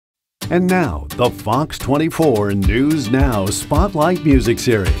And now, the Fox 24 News Now Spotlight Music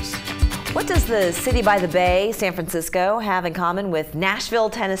Series. What does the city by the bay, San Francisco, have in common with Nashville,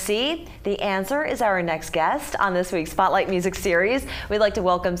 Tennessee? The answer is our next guest on this week's Spotlight Music Series. We'd like to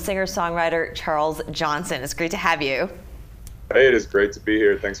welcome singer-songwriter Charles Johnson. It's great to have you. Hey, it is great to be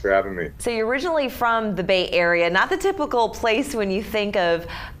here. Thanks for having me. So you're originally from the Bay Area, not the typical place when you think of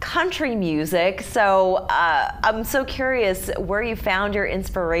country music. So I'm so curious where you found your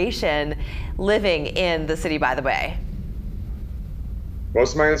inspiration living in the city by the bay.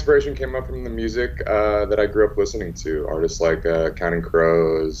 Most of my inspiration came up from the music that I grew up listening to, artists like Counting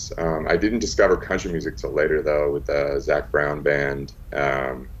Crows. I didn't discover country music till later, though, with the Zac Brown Band.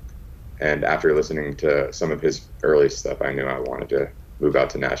 And after listening to some of his early stuff, I knew I wanted to move out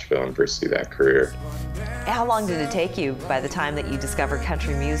to Nashville and pursue that career. How long did it take you by the time that you discovered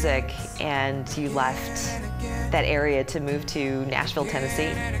country music and you left that area to move to Nashville,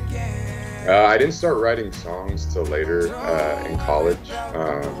 Tennessee? I didn't start writing songs till later in college,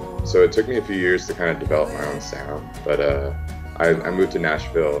 so it took me a few years to kind of develop my own sound, but I moved to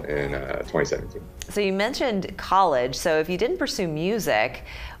Nashville in 2017. So you mentioned college, so if you didn't pursue music,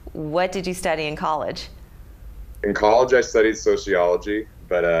 what did you study in college? In college I studied sociology,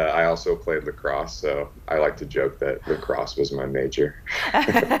 but I also played lacrosse, so I like to joke that lacrosse was my major.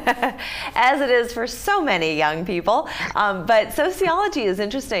 As it is for so many young people. But sociology is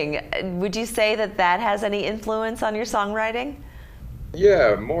interesting. Would you say that that has any influence on your songwriting?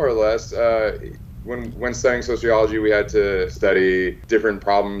 Yeah, more or less. When studying sociology, we had to study different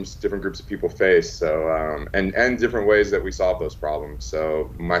problems different groups of people face, so and different ways that we solve those problems.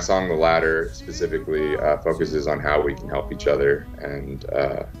 So my song "The Ladder" specifically focuses on how we can help each other, and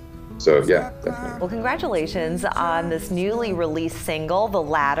so yeah, definitely. Well, congratulations on this newly released single, "The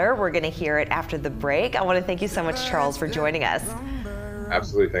Ladder." We're going to hear it after the break. I want to thank you so much, Charles, for joining us.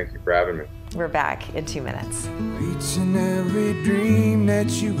 Absolutely, thank you for having me. We're back in 2 minutes. Reaching every dream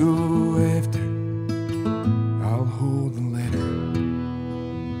that you go after.